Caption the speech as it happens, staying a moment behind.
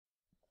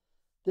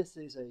This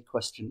is a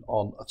question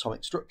on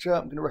atomic structure.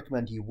 I'm going to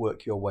recommend you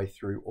work your way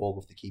through all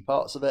of the key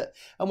parts of it,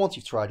 and once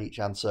you've tried each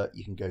answer,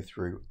 you can go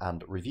through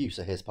and review.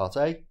 So here's part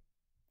A,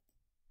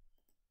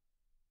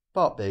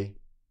 part B,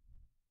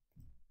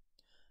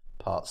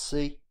 part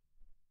C,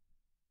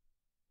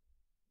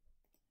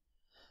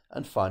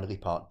 and finally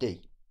part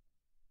D.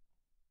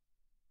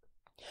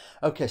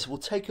 Okay, so we'll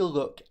take a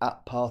look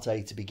at part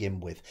A to begin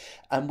with,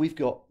 and we've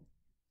got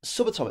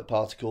subatomic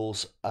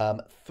particles,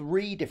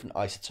 3 different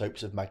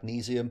isotopes of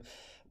magnesium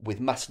with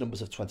mass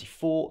numbers of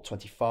 24,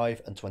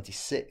 25 and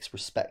 26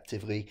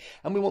 respectively,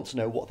 and we want to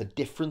know what the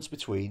difference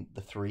between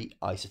the 3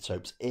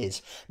 isotopes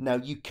is. Now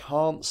you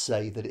can't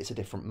say that it's a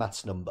different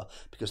mass number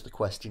because the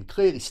question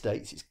clearly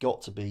states it's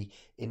got to be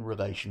in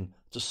relation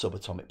to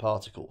subatomic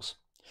particles.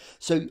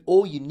 So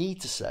all you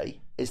need to say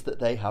is that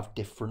they have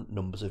different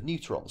numbers of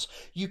neutrons.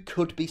 You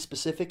could be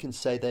specific and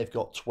say they've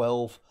got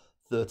 12,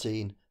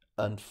 13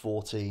 and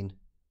 14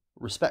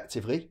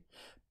 respectively,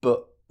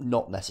 but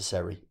not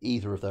necessary.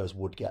 Either of those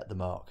would get the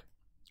mark.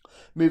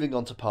 Moving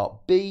on to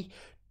part B,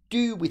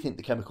 do we think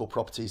the chemical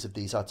properties of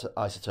these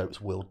isotopes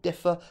will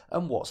differ,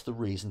 and what's the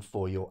reason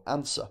for your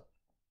answer?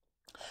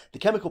 The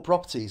chemical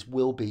properties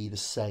will be the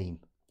same,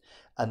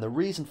 and the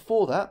reason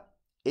for that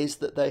is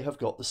that they have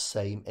got the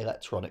same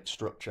electronic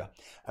structure.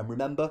 And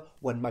remember,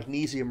 when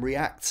magnesium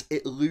reacts,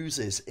 it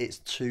loses its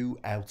 2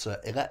 outer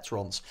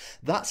electrons.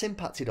 That's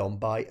impacted on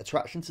by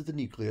attraction to the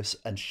nucleus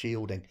and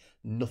shielding,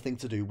 nothing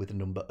to do with the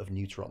number of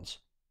neutrons.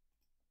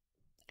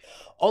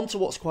 On to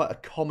what's quite a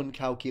common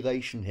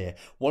calculation here,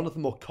 one of the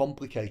more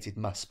complicated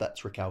mass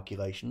spectra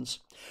calculations.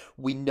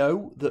 We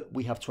know that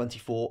we have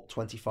 24,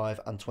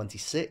 25 and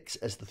 26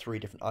 as the 3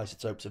 different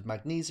isotopes of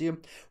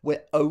magnesium.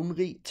 We're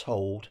only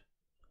told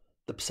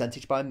the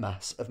percentage by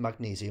mass of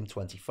magnesium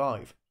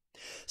 25.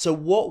 So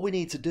what we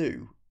need to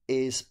do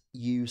is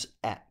use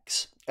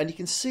X. And you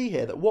can see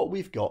here that what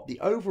we've got, the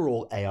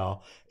overall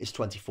AR is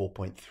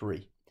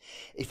 24.3.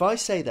 If I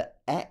say that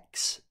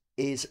X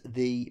is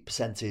the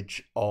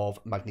percentage of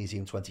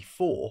magnesium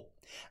 24,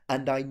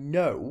 and I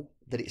know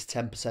that it's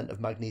 10%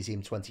 of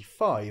magnesium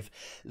 25,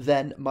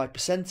 then my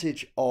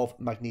percentage of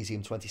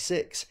magnesium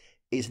 26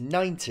 is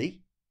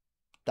 90.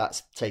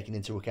 That's taking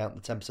into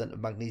account the 10% of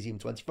magnesium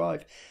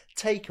 25,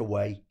 take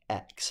away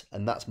X,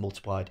 and that's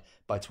multiplied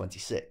by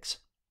 26.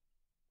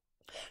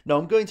 Now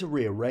I'm going to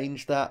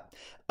rearrange that.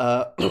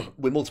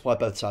 We multiply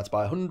both sides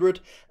by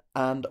 100,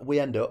 and we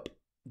end up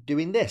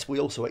doing this. We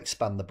also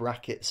expand the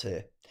brackets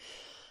here.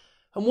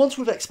 And once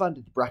we've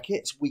expanded the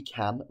brackets, we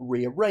can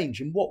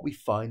rearrange, and what we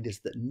find is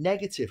that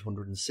negative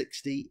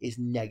 160 is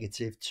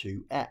negative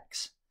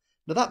 2x.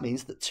 Now that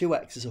means that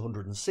 2x is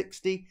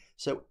 160,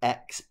 so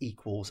x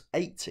equals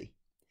 80.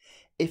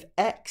 If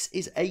X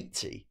is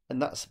 80, and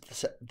that's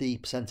the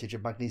percentage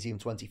of magnesium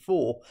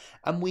 24,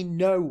 and we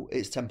know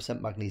it's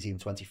 10% magnesium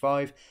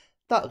 25,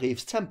 that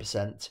leaves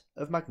 10%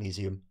 of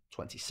magnesium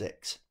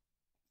 26.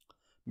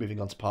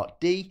 Moving on to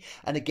part D,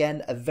 and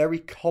again, a very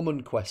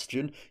common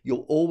question.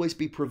 You'll always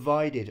be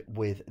provided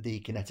with the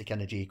kinetic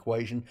energy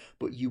equation,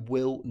 but you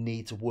will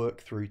need to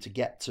work through to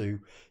get to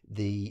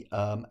the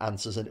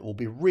answers, and it will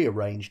be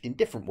rearranged in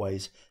different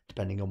ways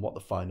depending on what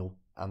the final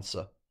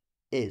answer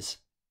is.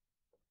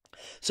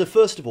 So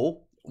first of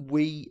all,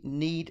 we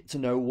need to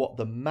know what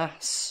the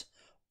mass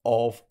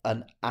of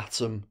an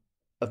atom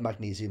of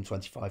magnesium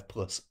 25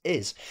 plus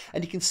is.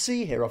 And you can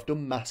see here I've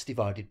done mass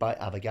divided by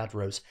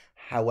Avogadro's.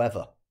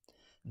 However,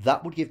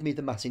 that would give me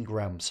the mass in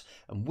grams,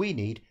 and we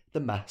need the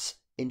mass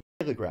in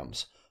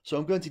kilograms. So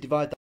I'm going to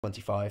divide that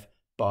 25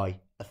 by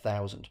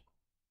 1,000.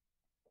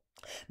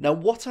 Now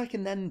what I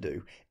can then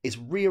do is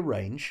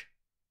rearrange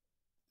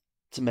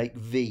to make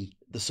V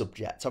the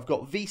subject. I've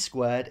got V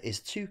squared is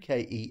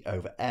 2ke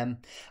over m,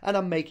 and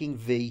I'm making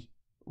V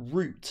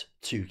root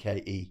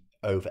 2ke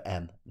over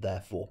m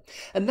therefore.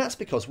 And that's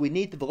because we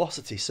need the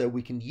velocity, so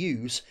we can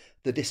use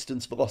the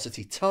distance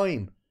velocity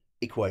time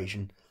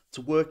equation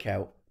to work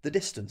out the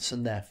distance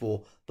and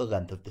therefore the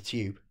length of the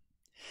tube.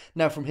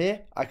 Now from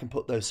here I can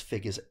put those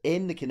figures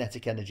in. The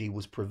kinetic energy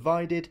was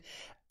provided,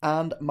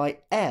 and my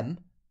m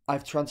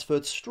I've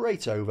transferred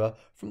straight over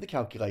from the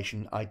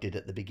calculation I did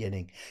at the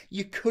beginning.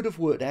 You could have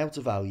worked out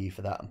a value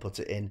for that and put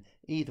it in.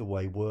 Either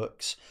way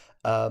works.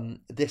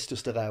 This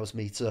just allows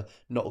me to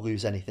not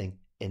lose anything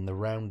in the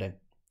rounding.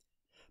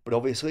 But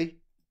obviously,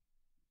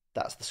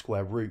 that's the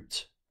square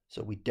root,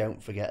 so we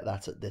don't forget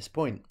that at this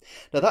point.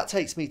 Now that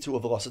takes me to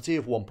a velocity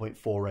of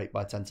 1.48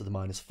 by 10 to the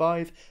minus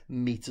 5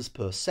 meters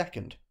per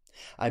second.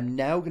 I'm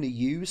now going to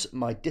use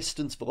my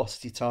distance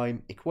velocity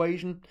time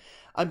equation.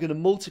 I'm going to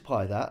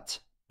multiply that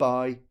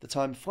by the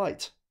time of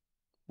flight,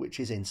 which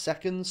is in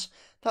seconds.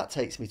 That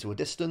takes me to a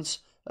distance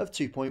of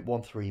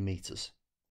 2.13 meters.